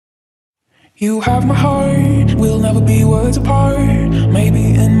You have my heart, we'll never be worlds apart.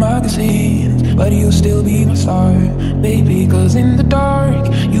 Maybe in magazines, but you'll still be my star, baby. Cause in the dark,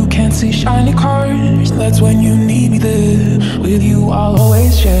 you can't see shiny cars. That's when you need me there. With you, I'll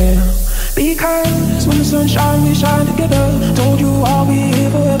always share. Because when the sun shines, we shine together. Told you I'll be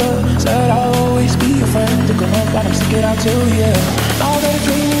here forever. Said I'll always be your friend. Took a month, but I'm stick it out till the end. Now that it's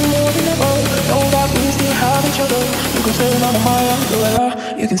raining more than ever, know that we still have each other. You can stand under my umbrella.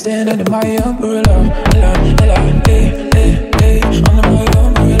 You can stand under my umbrella. Ella, ella, eh, eh, eh. Under my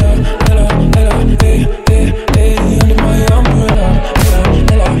umbrella. Ella, ella, eh, eh, eh. Under my umbrella. Ella,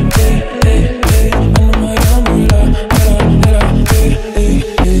 ella, eh, eh, eh. Under my umbrella. Ella, ella, eh, eh,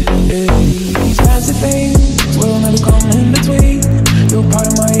 eh, eh. These fancy things will never come in between. You're part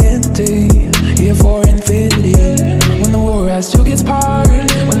of my entity, here for infinity. When the war has took its part,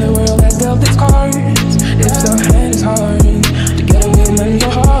 when the world has dealt its cards, if the hand is hard, together we'll mend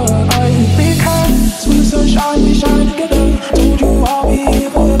your heart. Because when the sun shines, we shine together. Told you I'll be here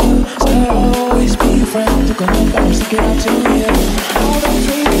forever. Said I'll always be your friend. Took a month, but I'm stick it out till the end. All that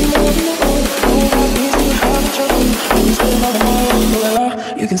dreaming more than ever. Know that we still have each other. You can stand under my umbrella.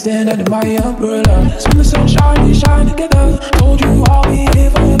 You can stand under my umbrella. When the sun shines, we shine together. Told you I'll be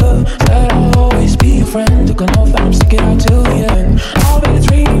here forever. Said I'll always be your friend. Took an oath that I'm stick it out till the end. All that it's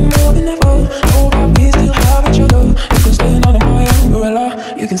raining more than ever. Know that we still have each other. You can stand under my umbrella.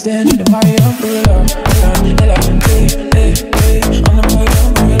 You can stand under my umbrella. Ella, ella, eh, eh, eh. Under my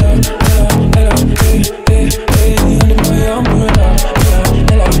umbrella. Ella, ella, eh, eh, eh. Under my umbrella. Ella,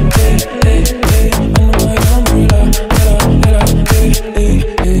 ella, eh, eh, eh. Under my umbrella. Ella, ella, eh, eh,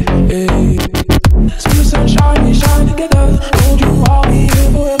 eh, eh. When the sun shines, we shine together. Told you I'll be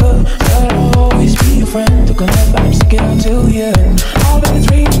here forever. Said I'll always be your friend. Took a month, but I'm stick it out till the end. All that it's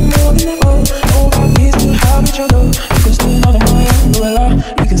raining more than ever. Know that we still have each other. You can stand under my umbrella.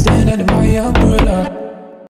 You can stand under my umbrella.